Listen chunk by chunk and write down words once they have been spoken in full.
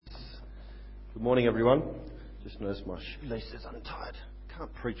Good morning, everyone. Just noticed my shoelace is untied.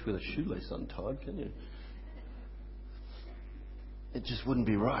 Can't preach with a shoelace untied, can you? It just wouldn't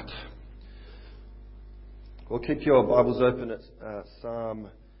be right. Well, keep your Bibles open at Psalm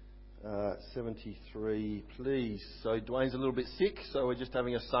 73, please. So Dwayne's a little bit sick, so we're just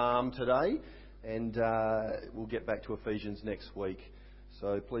having a psalm today, and we'll get back to Ephesians next week.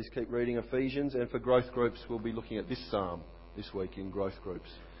 So please keep reading Ephesians, and for growth groups, we'll be looking at this psalm this week in growth groups.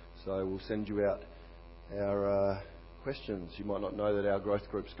 So we'll send you out our questions. You might not know that our growth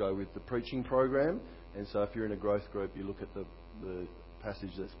groups go with the preaching program, and so if you're in a growth group, you look at the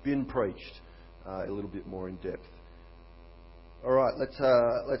passage that's been preached a little bit more in depth. All right,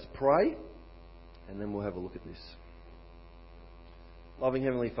 let's pray, and then we'll have a look at this. Loving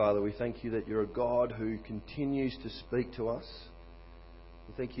Heavenly Father, we thank you that you're a God who continues to speak to us.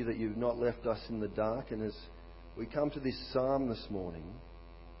 We thank you that you've not left us in the dark, and as we come to this psalm this morning,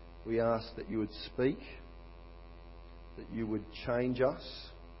 we ask that you would speak, that you would change us,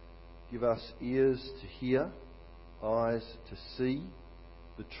 give us ears to hear, eyes to see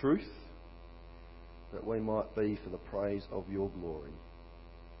the truth, that we might be for the praise of your glory.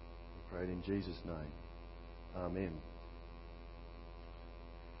 We pray it in Jesus' name. Amen.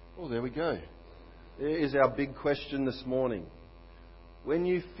 Oh, there we go. There is our big question this morning. When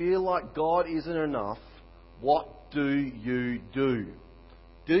you feel like God isn't enough, what do you do?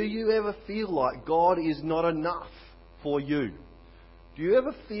 Do you ever feel like God is not enough for you? Do you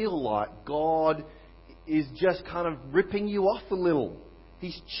ever feel like God is just kind of ripping you off a little?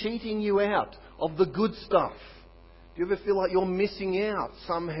 He's cheating you out of the good stuff. Do you ever feel like you're missing out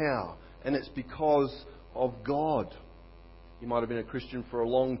somehow, and it's because of God? You might have been a Christian for a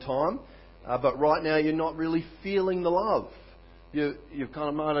long time, but right now you're not really feeling the love. You've kind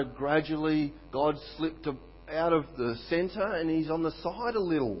of might have gradually, God slipped out of the centre and He's on the side a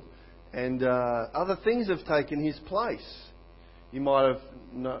little, and other things have taken His place. You might have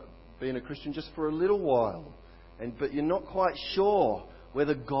not been a Christian just for a little while, but you're not quite sure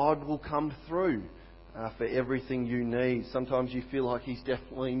whether God will come through for everything you need. Sometimes you feel like He's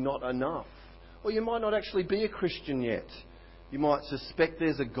definitely not enough. Or you might not actually be a Christian yet. You might suspect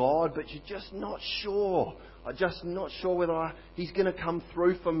there's a God, but you're just not sure. I'm just not sure whether He's going to come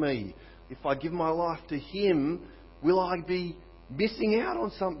through for me. If I give my life to Him, will I be missing out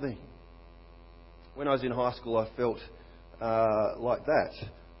on something? When I was in high school, I felt like that.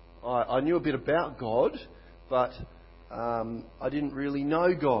 I knew a bit about God, but I didn't really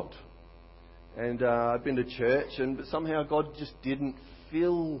know God. And I'd been to church, but somehow God just didn't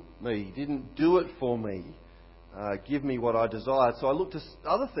fill me, didn't do it for me, give me what I desired. So I looked at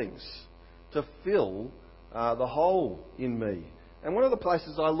other things to fill the hole in me. And one of the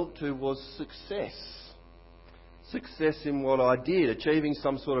places I looked to was success. Success in what I did, achieving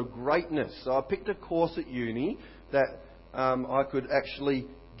some sort of greatness. So I picked a course at uni that I could actually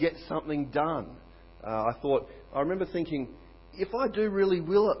get something done. I remember thinking, if I do really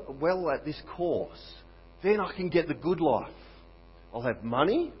well at this course, then I can get the good life. I'll have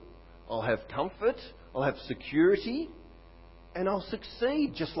money, I'll have comfort, I'll have security, and I'll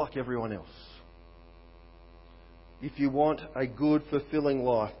succeed just like everyone else. If you want a good, fulfilling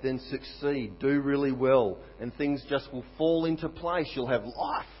life, then succeed, do really well, and things just will fall into place. You'll have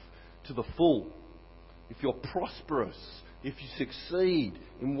life to the full. If you're prosperous, if you succeed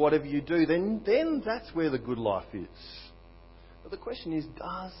in whatever you do, then that's where the good life is. But the question is,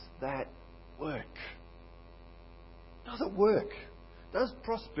 does that work? Does it work? Does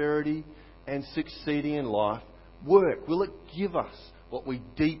prosperity and succeeding in life work? Will it give us what we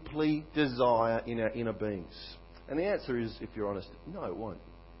deeply desire in our inner beings? And the answer is, if you're honest, no, it won't.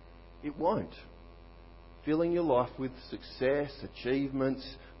 It won't. Filling your life with success,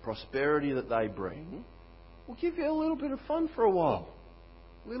 achievements, prosperity that they bring will give you a little bit of fun for a while.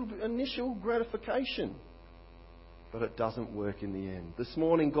 A little bit of initial gratification. But it doesn't work in the end. This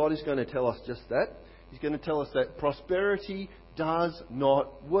morning, God is going to tell us just that. He's going to tell us that prosperity does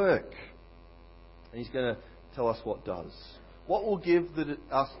not work. And He's going to tell us what does. What will give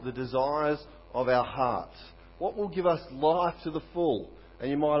us the desires of our hearts? What will give us life to the full?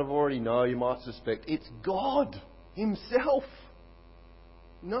 And you might have already know, you might suspect, it's God Himself.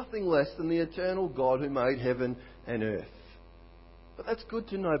 Nothing less than the eternal God who made heaven and earth. But that's good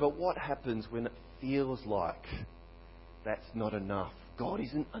to know. But what happens when it feels like that's not enough? God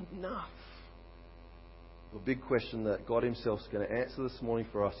isn't enough. The big question that God Himself is going to answer this morning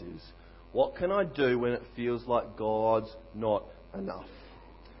for us is, what can I do when it feels like God's not enough?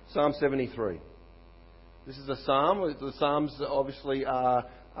 Psalm 73. This is a psalm. The psalms obviously are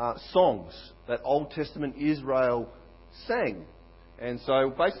songs that Old Testament Israel sang. And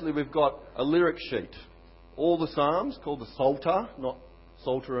so basically we've got a lyric sheet. All the Psalms, called the Psalter, not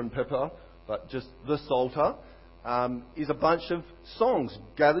Salter and Pepper, but just the Psalter, is a bunch of songs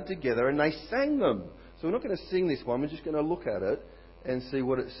gathered together, and they sang them. So we're not going to sing this one, we're just going to look at it and see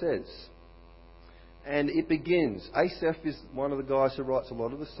what it says. And it begins. Asaph is one of the guys who writes a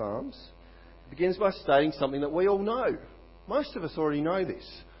lot of the Psalms. It begins by stating something that we all know. Most of us already know this.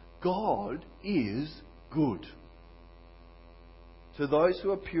 God is good. To those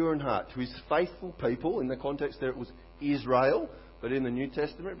who are pure in heart, to his faithful people, in the context there it was Israel, but in the New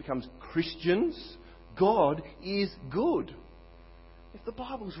Testament it becomes Christians, God is good. If the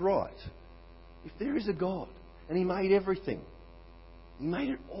Bible's right, if there is a God, and he made everything, he made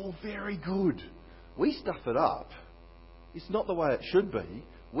it all very good. We stuff it up. It's not the way it should be.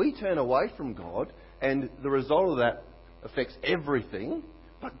 We turn away from God, and the result of that affects everything,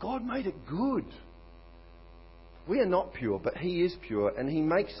 but God made it good. We are not pure, but he is pure, and he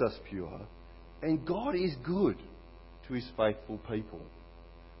makes us pure. And God is good to his faithful people.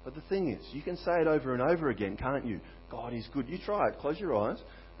 But the thing is, you can say it over and over again, can't you? God is good. You try it. Close your eyes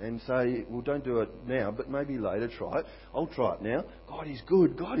and say, well, don't do it now, but maybe later try it. I'll try it now. God is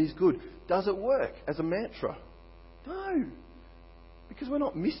good. God is good. Does it work as a mantra? No. Because we're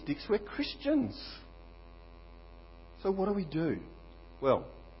not mystics, we're Christians. So what do? Well,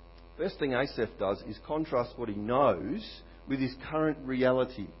 first thing Asaph does is contrast what he knows with his current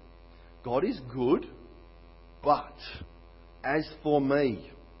reality. God is good, but as for me,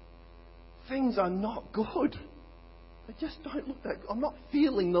 things are not good. They just don't look that good. I'm not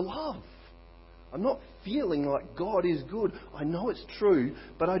feeling the love. I'm not feeling like God is good. I know it's true,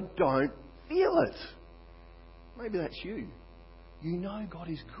 but I don't feel it. Maybe that's you. You know God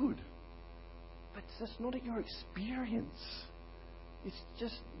is good, but that's not your experience. It's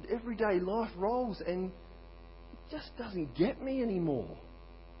just everyday life rolls and it just doesn't get me anymore.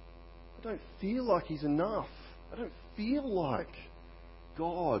 I don't feel like he's enough. I don't feel like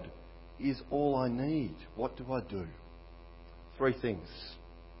God is all I need. What do I do? Three things.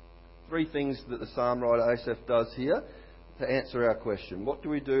 Three things that the psalm writer Asaph does here to answer our question. What do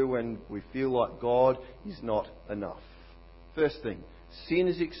we do when we feel like God is not enough? First thing, sin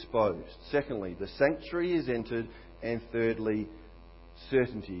is exposed. Secondly, the sanctuary is entered. And thirdly,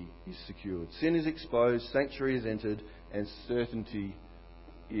 certainty is secured. Sin is exposed, sanctuary is entered, and certainty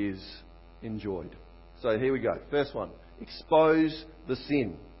is enjoyed. So here we go. First one, expose the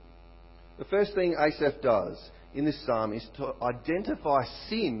sin. The first thing Asaph does in this psalm is to identify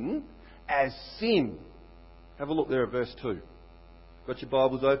sin as sin. Have a look there at verse 2. Got your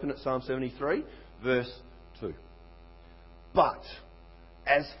Bibles open at Psalm 73, verse 2. But,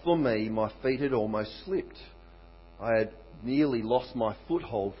 as for me, my feet had almost slipped. I had nearly lost my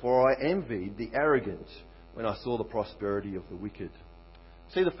foothold, for I envied the arrogant when I saw the prosperity of the wicked.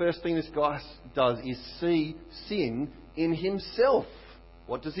 See, the first thing this guy does is see sin in himself.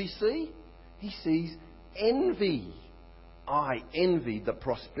 What does he see? He sees envy. I envy the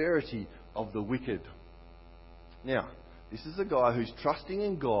prosperity of the wicked. Now, this is a guy who's trusting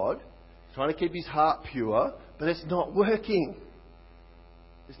in God, trying to keep his heart pure, but it's not working.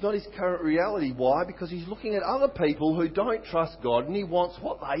 It's not his current reality. Why? Because he's looking at other people who don't trust God and he wants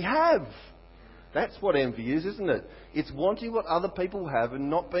what they have. That's what envy is, isn't it? It's wanting what other people have and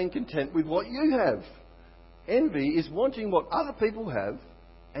not being content with what you have. Envy is wanting what other people have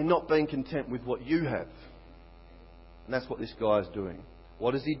and not being content with what you have. And that's what this guy is doing.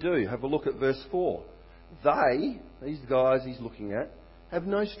 What does he do? Have a look at verse 4. These guys he's looking at, have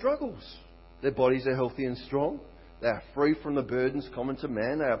no struggles. Their bodies are healthy and strong. They are free from the burdens common to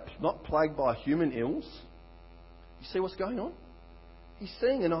man. They are not plagued by human ills. You see what's going on? He's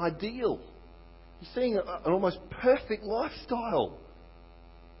seeing an ideal. He's seeing an almost perfect lifestyle.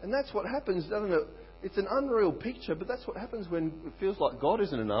 And that's what happens, doesn't it? It's an unreal picture, but that's what happens when it feels like God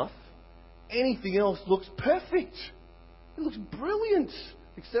isn't enough. Anything else looks perfect. It looks brilliant,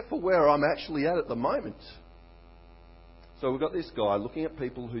 except for where I'm actually at the moment. So we've got this guy looking at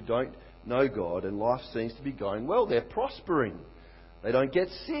people who don't know God and life seems to be going well. They're prospering. They don't get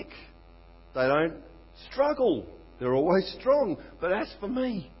sick. They don't struggle. They're always strong. But as for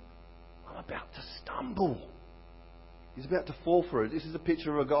me, I'm about to stumble. He's about to fall for it. This is a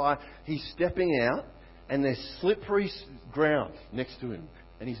picture of a guy, he's stepping out and there's slippery ground next to him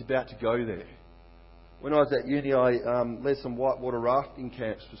and he's about to go there. When I was at uni, I led some whitewater rafting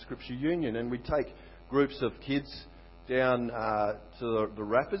camps for Scripture Union, and we'd take groups of kids down to the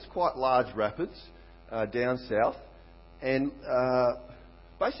rapids, quite large rapids, down south. And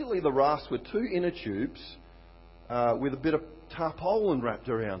basically the rafts were two inner tubes with a bit of tarpaulin wrapped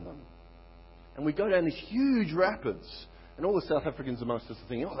around them. And we'd go down these huge rapids. And all the South Africans amongst us are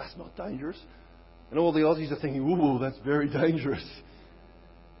thinking, oh, that's not dangerous. And all the Aussies are thinking, ooh, that's very dangerous.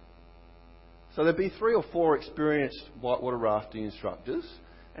 So there'd be 3 or 4 experienced whitewater rafting instructors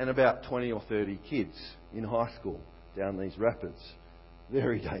and about 20 or 30 kids in high school down these rapids.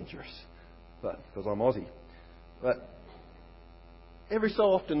 Very dangerous, but because I'm Aussie. But every so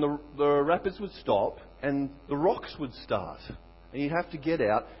often the rapids would stop and the rocks would start. And you'd have to get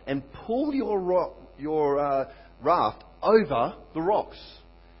out and pull your raft over the rocks.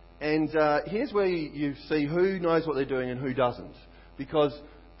 And here's where you see who knows what they're doing and who doesn't. Because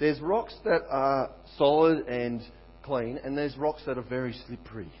there's rocks that are solid and clean, and there's rocks that are very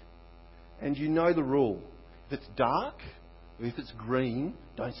slippery. And you know the rule. If it's dark, or if it's green,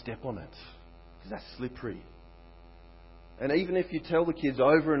 don't step on it, because that's slippery. And even if you tell the kids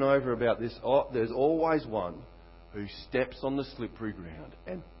over and over about this, there's always one who steps on the slippery ground,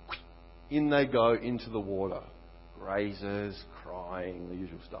 and in they go into the water. Grazers, crying, the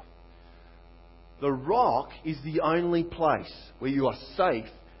usual stuff. The rock is the only place where you are safe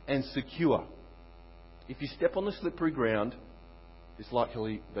and secure. If you step on the slippery ground, it's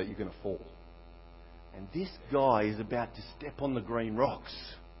likely that you're going to fall. And this guy is about to step on the green rocks.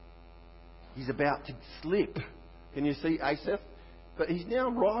 He's about to slip. Can you see Asaph? But he's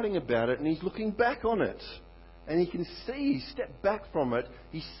now writing about it and he's looking back on it. And he can see, he stepped back from it.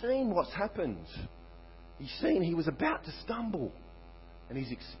 He's seen what's happened. He's seen he was about to stumble. And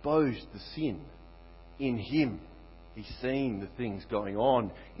he's exposed the sin in him. He's seen the things going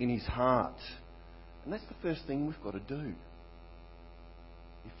on in his heart. And that's the first thing we've got to do.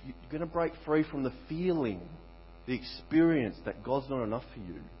 If you're going to break free from the feeling, the experience that God's not enough for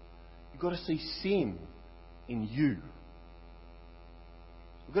you, you've got to see sin in you.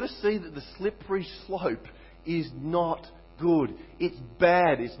 You've got to see that the slippery slope is not good. It's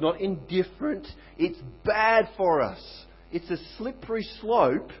bad. It's not indifferent. It's bad for us. It's a slippery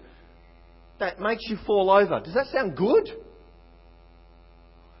slope that makes you fall over. Does that sound good?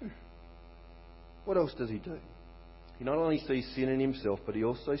 What else does he do? He not only sees sin in himself, but he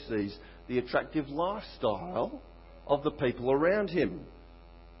also sees the attractive lifestyle of the people around him.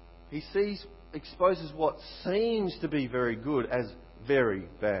 He exposes what seems to be very good as very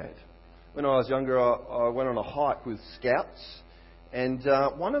bad. When I was younger, I went on a hike with scouts, and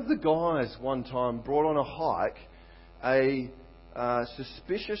one of the guys one time brought on a hike a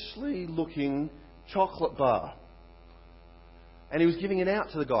suspiciously looking chocolate bar. And he was giving it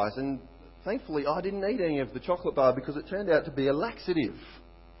out to the guys, and thankfully I didn't eat any of the chocolate bar because it turned out to be a laxative.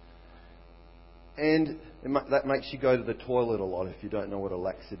 And that makes you go to the toilet a lot if you don't know what a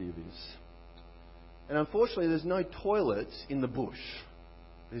laxative is. And unfortunately there's no toilets in the bush.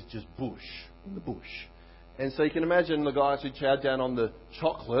 There's just bush in the bush. And so you can imagine the guys who chowed down on the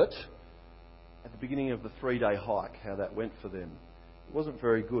chocolate at the beginning of the 3-day hike, how that went for them. It wasn't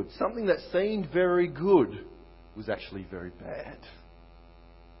very good. Something that seemed very good was actually very bad.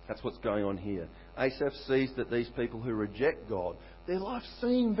 That's what's going on here. Asaph sees that these people who reject God, their lives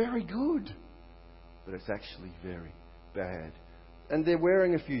seem very good, but it's actually very bad. And they're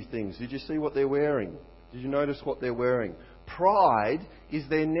wearing a few things. Did you see what they're wearing? Did you notice what they're wearing? Pride is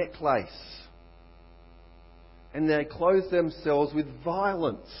their necklace. And they clothe themselves with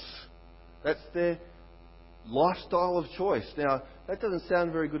violence. That's their lifestyle of choice. Now, that doesn't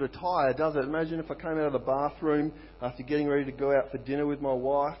sound very good attire, does it? Imagine if I came out of the bathroom after getting ready to go out for dinner with my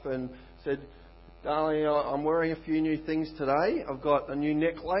wife and said, darling, I'm wearing a few new things today. I've got a new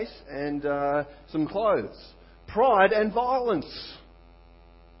necklace and some clothes. Pride and violence.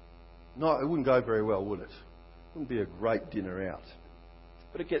 No, it wouldn't go very well, would it? It wouldn't be a great dinner out.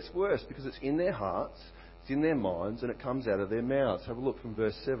 But it gets worse because it's in their hearts, it's in their minds, and it comes out of their mouths. Have a look from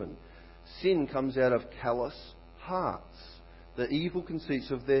verse 7. Sin comes out of callous hearts. The evil conceits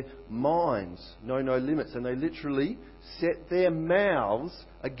of their minds know no limits, and they literally set their mouths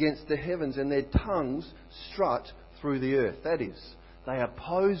against the heavens and their tongues strut through the earth. That is, they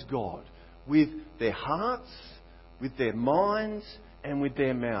oppose God with their hearts, with their minds, and with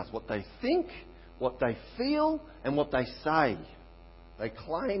their mouths. What they think, what they feel, and what they say. They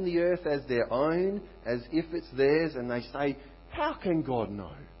claim the earth as their own, as if it's theirs, and they say, how can God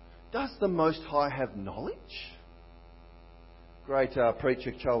know? Does the Most High have knowledge? Great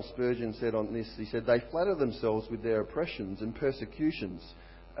preacher Charles Spurgeon said on this, he said, they flatter themselves with their oppressions and persecutions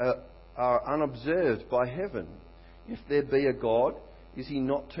are unobserved by heaven. If there be a God, is he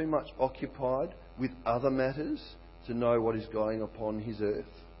not too much occupied with other matters to know what is going upon his earth?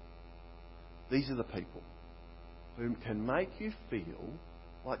 These are the people who can make you feel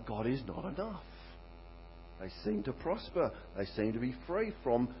like God is not enough. They seem to prosper. They seem to be free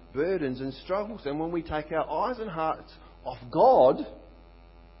from burdens and struggles. And when we take our eyes and hearts off God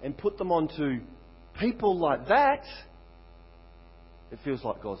and put them onto people like that, it feels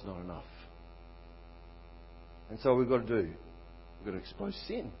like God's not enough. And so we've got to expose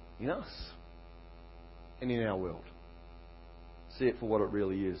sin in us and in our world. See it for what it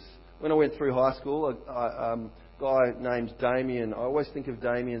really is. When I went through high school, a guy named Damien, I always think of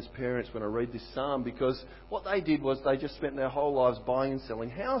Damien's parents when I read this psalm, because what they did was they just spent their whole lives buying and selling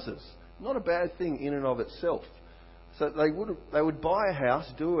houses. Not a bad thing in and of itself. So they would buy a house,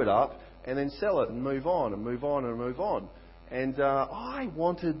 do it up, and then sell it and move on and move on and move on. And I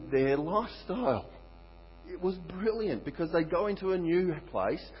wanted their lifestyle. It was brilliant, because they go into a new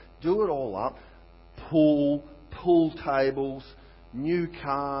place, do it all up, pool tables, new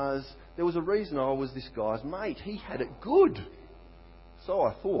cars. There was a reason I was this guy's mate. He had it good. So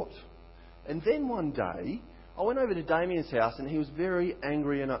I thought. And then one day, I went over to Damien's house and he was very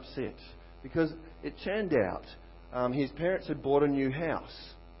angry and upset, because it turned out his parents had bought a new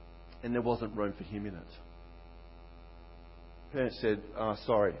house and there wasn't room for him in it. Parents said,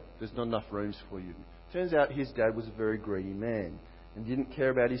 sorry, there's not enough rooms for you. Turns out his dad was a very greedy man and didn't care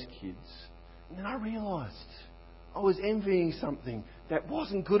about his kids. And then I realised I was envying something that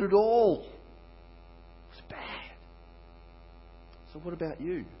wasn't good at all. It was bad. So what about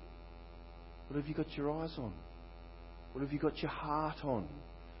you? What have you got your eyes on? What have you got your heart on?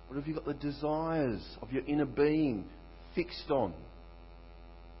 What have you got the desires of your inner being fixed on?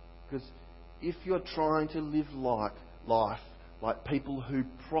 Because if you're trying to live life like people who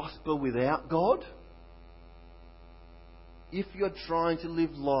prosper without God, if you're trying to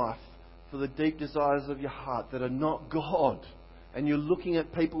live life for the deep desires of your heart that are not God, and you're looking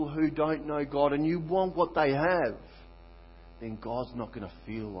at people who don't know God and you want what they have, then God's not going to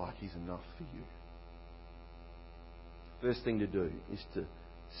feel like He's enough for you. First thing to do is to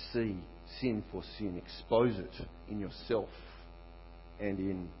see sin for sin, expose it in yourself and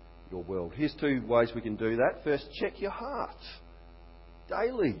in your world. Here's 2 ways we can do that. First, check your heart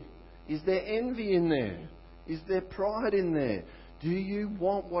daily. Is there envy in there? Is there pride in there? Do you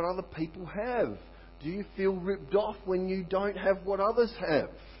want what other people have? Do you feel ripped off when you don't have what others have?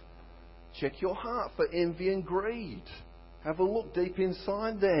 Check your heart for envy and greed. Have a look deep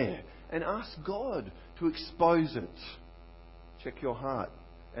inside there and ask God to expose it. Check your heart.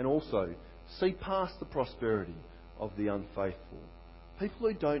 And also, see past the prosperity of the unfaithful. People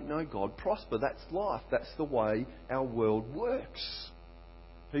who don't know God prosper. That's life. That's the way our world works.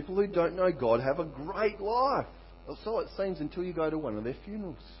 People who don't know God have a great life. Or so it seems until you go to one of their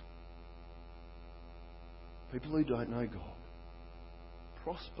funerals. People who don't know God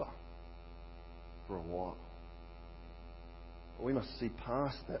prosper for a while. But we must see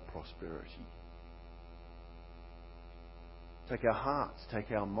past that prosperity. Take our hearts,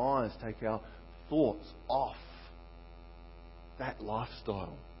 take our minds, take our thoughts off that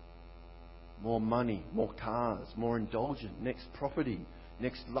lifestyle. More money, more cars, more indulgent, next property,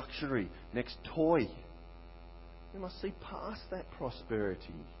 next luxury, next toy. We must see past that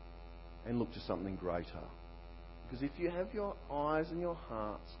prosperity and look to something greater. Because if you have your eyes and your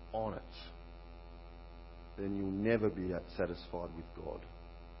hearts on it, then you'll never be satisfied with God.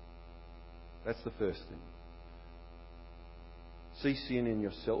 That's the first thing. See sin in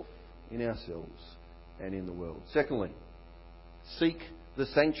yourself, in ourselves, and in the world. Secondly, seek the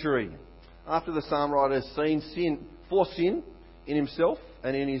sanctuary. After the psalm writer has seen sin in himself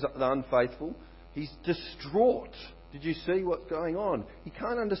and in the unfaithful, he's distraught. Did you see what's going on? He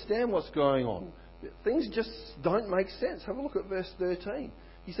can't understand what's going on. Things just don't make sense. Have a look at verse 13.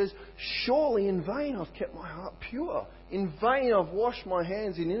 He says, surely in vain I've kept my heart pure. In vain I've washed my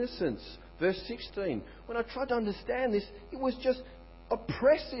hands in innocence. Verse 16. When I tried to understand this, it was just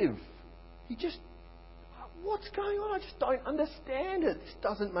oppressive. What's going on? I just don't understand it. This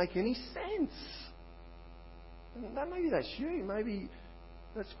doesn't make any sense. Maybe that's you. Maybe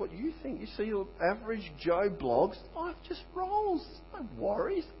that's what you think. You see your average Joe blogs, life just rolls. No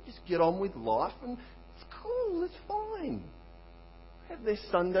worries. Just get on with life and it's cool. It's fine. Have their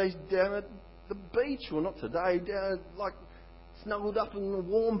Sundays down at the beach, or not today, down like snuggled up in a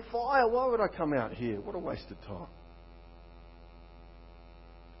warm fire. Why would I come out here? What a waste of time.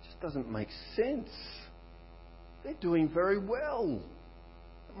 It just doesn't make sense. They're doing very well.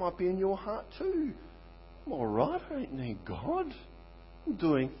 It might be in your heart too. I'm all right. I don't need God. I'm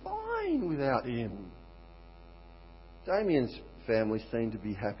doing fine without Him. Damien's family seemed to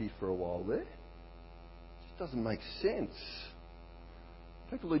be happy for a while there. It just doesn't make sense.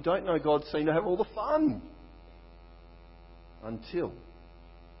 People who don't know God seem to have all the fun until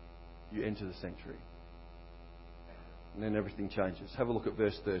you enter the sanctuary. And then everything changes. Have a look at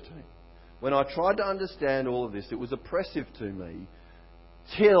verse 13. When I tried to understand all of this, it was oppressive to me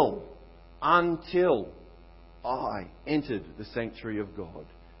until I entered the sanctuary of God.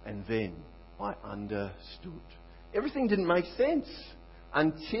 And then I understood. Everything didn't make sense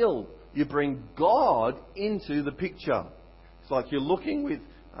until you bring God into the picture. It's like you're looking with,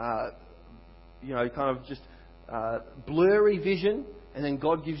 kind of just blurry vision, and then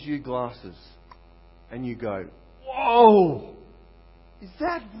God gives you glasses. And you go, whoa! Is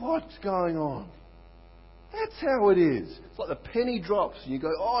that what's going on? That's how it is. It's like the penny drops and you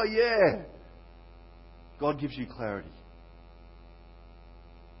go, oh yeah. God gives you clarity.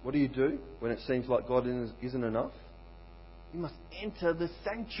 What do you do when it seems like God isn't enough? You must enter the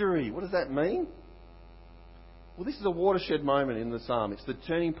sanctuary. What does that mean? Well, this is a watershed moment in the psalm. It's the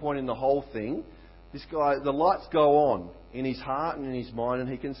turning point in the whole thing. This guy, the lights go on in his heart and in his mind, and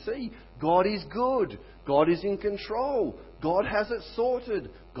he can see God is good. God is in control. God has it sorted.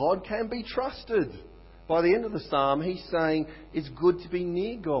 God can be trusted. By the end of the psalm, he's saying it's good to be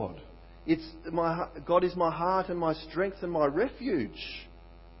near God. God is my heart and my strength and my refuge.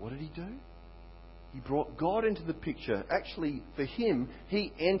 What did he do? He brought God into the picture. Actually, for him,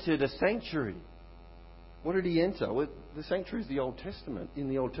 he entered a sanctuary. What did he enter? Well, the sanctuary is the Old Testament. In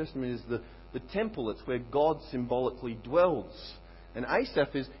the Old Testament is the temple. It's where God symbolically dwells. And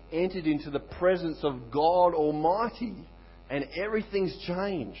Asaph is entered into the presence of God Almighty. And everything's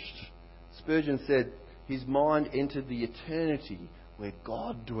changed. Spurgeon said his mind entered the eternity where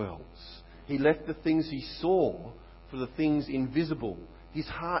God dwells. He left the things he saw for the things invisible. His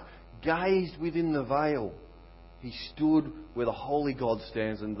heart gazed within the veil. He stood where the holy God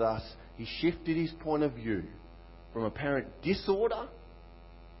stands, and thus he shifted his point of view from apparent disorder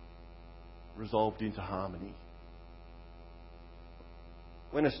resolved into harmony.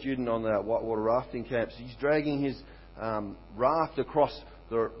 When a student on the whitewater rafting camps, he's dragging his raft across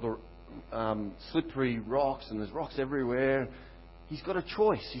the slippery rocks, and there's rocks everywhere. He's got a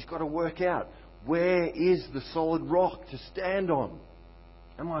choice. He's got to work out, where is the solid rock to stand on?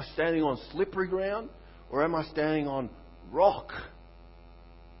 Am I standing on slippery ground, or am I standing on rock?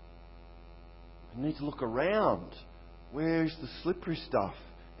 I need to look around. Where is the slippery stuff,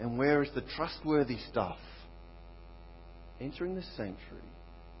 and where is the trustworthy stuff? Entering the sanctuary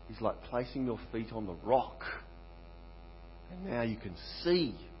is like placing your feet on the rock. And now you can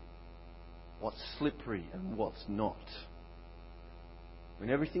see what's slippery and what's not. When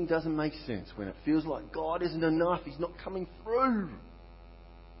everything doesn't make sense, when it feels like God isn't enough, He's not coming through,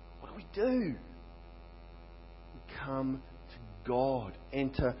 what do? We come to God.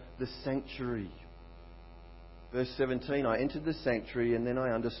 Enter the sanctuary. Verse 17, I entered the sanctuary and then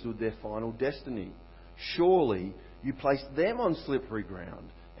I understood their final destiny. Surely you placed them on slippery ground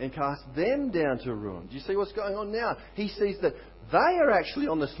and cast them down to ruin. Do you see what's going on now? He sees that they are actually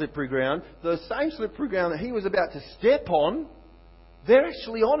on the slippery ground. The same slippery ground that he was about to step on, they're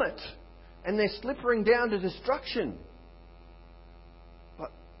actually on it. And they're slippering down to destruction.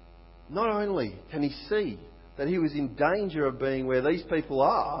 But not only can he see that he was in danger of being where these people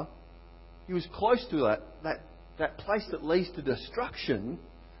are, he was close to that place that leads to destruction.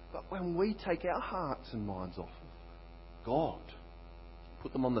 But when we take our hearts and minds off of God,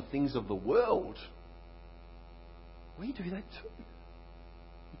 put them on the things of the world, we do that too.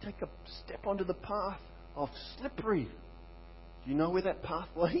 We take a step onto the path of slippery. Do you know where that path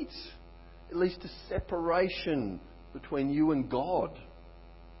leads? It leads to separation between you and God.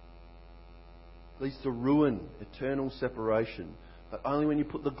 It leads to ruin, eternal separation. But only when you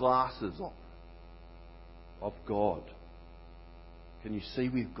put the glasses on of God can you see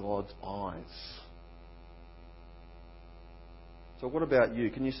with God's eyes. So what about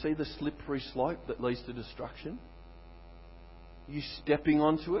you? Can you see the slippery slope that leads to destruction? Are you stepping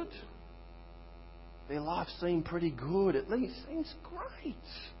onto it? Their life seemed pretty good. At least it seems great.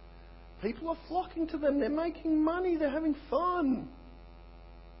 People are flocking to them. They're making money. They're having fun.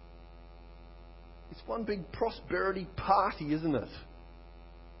 It's one big prosperity party, isn't it?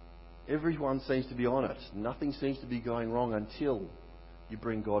 Everyone seems to be on it. Nothing seems to be going wrong until you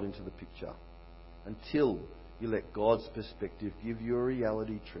bring God into the picture. Until you let God's perspective give you a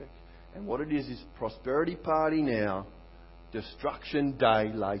reality check. And what it is prosperity party now, destruction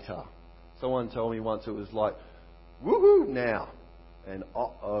day later. Someone told me once it was like, woohoo now, and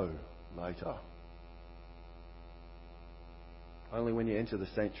uh-oh later. Only when you enter the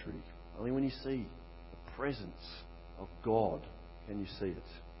sanctuary, only when you see the presence of God can you see it.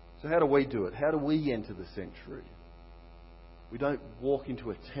 So how do we do it? How do we enter the sanctuary? We don't walk into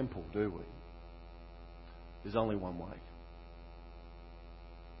a temple, do we? There's only one way.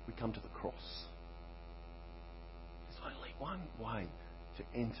 We come to the cross. There's only one way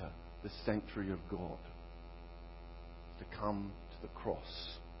to enter the sanctuary of God, to come to the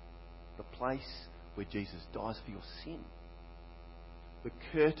cross, the place where Jesus dies for your sin. The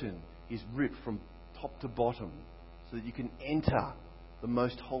curtain is ripped from top to bottom so that you can enter the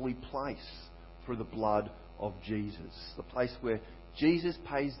most holy place through the blood of Jesus. The place where Jesus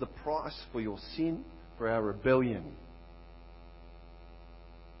pays the price for your sin, for our rebellion.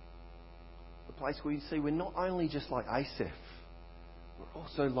 The place where you see we're not only just like Asaph, we're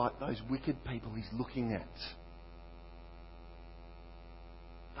also like those wicked people he's looking at.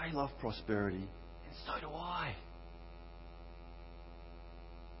 They love prosperity, and so do I.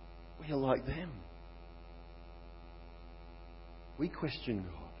 We are like them. We question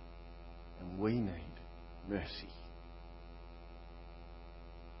God, and we need mercy.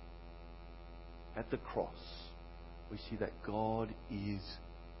 At the cross, we see that God is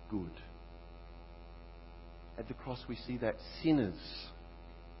good. At the cross, we see that sinners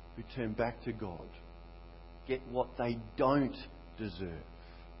who turn back to God get what they don't deserve.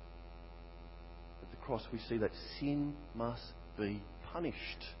 At the cross, we see that sin must be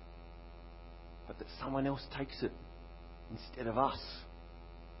punished, but that someone else takes it instead of us.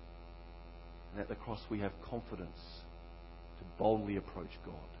 And at the cross, we have confidence to boldly approach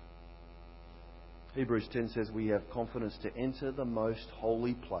God. Hebrews 10 says we have confidence to enter the most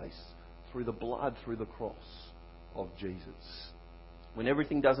holy place through the blood, through the cross of Jesus. When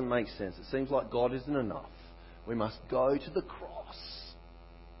everything doesn't make sense, it seems like God isn't enough, we must go to the cross.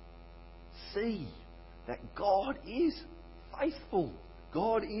 See that God is faithful.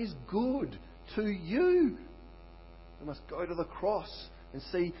 God is good to you. We must go to the cross and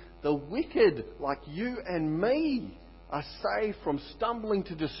see the wicked like you and me are saved from stumbling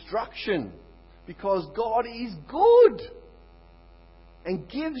to destruction, because God is good and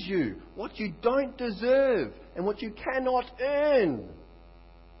gives you what you don't deserve and what you cannot earn.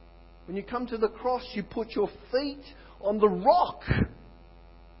 When you come to the cross, you put your feet on the rock.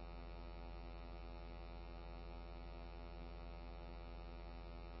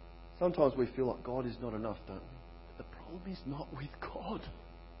 Sometimes we feel like God is not enough, don't we? But the problem is not with God.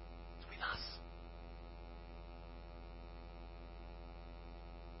 It's with us.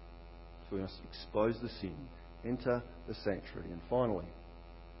 So we must expose the sin, enter the sanctuary, and finally,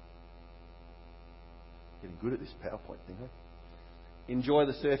 getting good at this PowerPoint thing, huh? Enjoy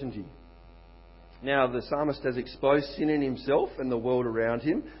the certainty. Now the psalmist has exposed sin in himself and the world around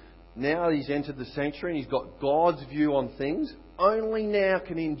him. Now he's entered the sanctuary and he's got God's view on things. Only now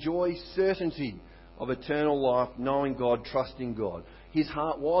can he enjoy certainty of eternal life, knowing God, trusting God. His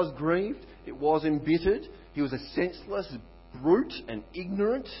heart was grieved, it was embittered, he was a senseless brute and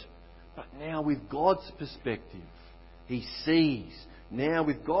ignorant. But now with God's perspective, he sees. Now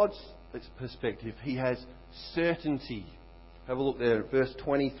with God's perspective, he has certainty. Have a look there at verse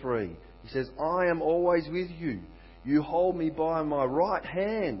 23. He says, I am always with you. You hold me by my right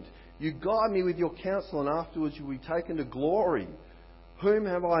hand. You guide me with your counsel, and afterwards you will be taken to glory. Whom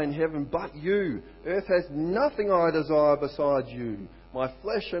have I in heaven but you? Earth has nothing I desire besides you. My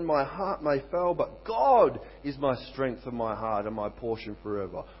flesh and my heart may fail, but God is my strength and my heart and my portion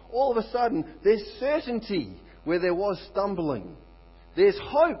forever. All of a sudden, there's certainty where there was stumbling. There's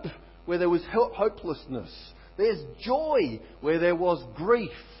hope where there was hopelessness. There's joy where there was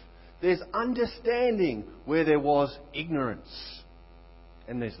grief. There's understanding where there was ignorance.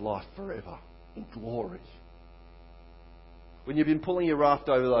 And there's life forever in glory. When you've been pulling your raft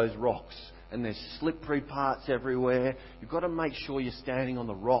over those rocks and there's slippery parts everywhere, you've got to make sure you're standing on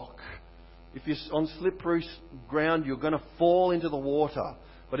the rock. If you're on slippery ground, you're going to fall into the water.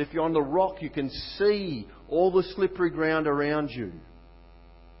 But if you're on the rock, you can see all the slippery ground around you.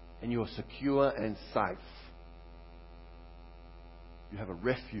 And you are secure and safe. You have a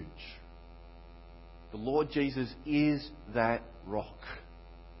refuge. The Lord Jesus is that rock.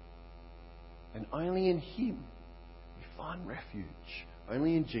 And only in Him we find refuge.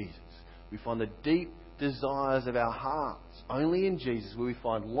 Only in Jesus we find the deep desires of our hearts. Only in Jesus will we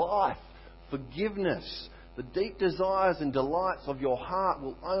find life, forgiveness. The deep desires and delights of your heart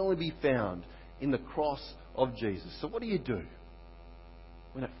will only be found in the cross of Jesus. So what do?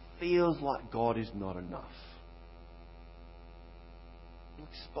 When it feels like God is not enough,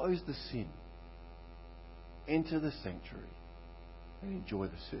 expose the sin, enter the sanctuary, and enjoy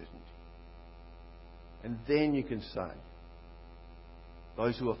the certainty. And then you can say,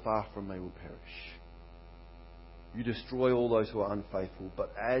 those who are far from me will perish. You destroy all those who are unfaithful.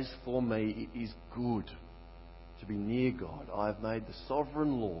 But as for me, it is good to be near God. I have made the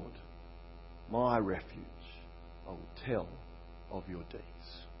sovereign Lord my refuge. I will tell of your deeds.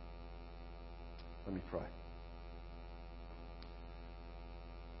 Let me pray.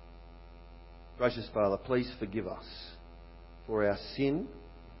 Gracious Father, please forgive us for our sin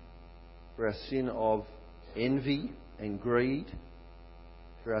of envy and greed,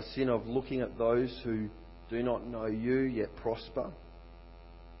 for our sin of looking at those who do not know you yet prosper.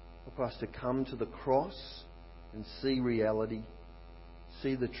 Help us to come to the cross and see reality,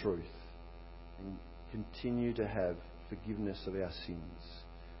 see the truth, and continue to have forgiveness of our sins.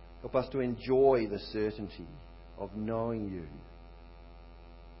 Help us to enjoy the certainty of knowing you,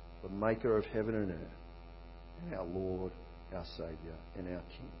 the maker of heaven and earth, and our Lord, our Saviour, and our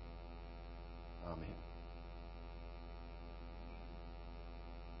King. Amen.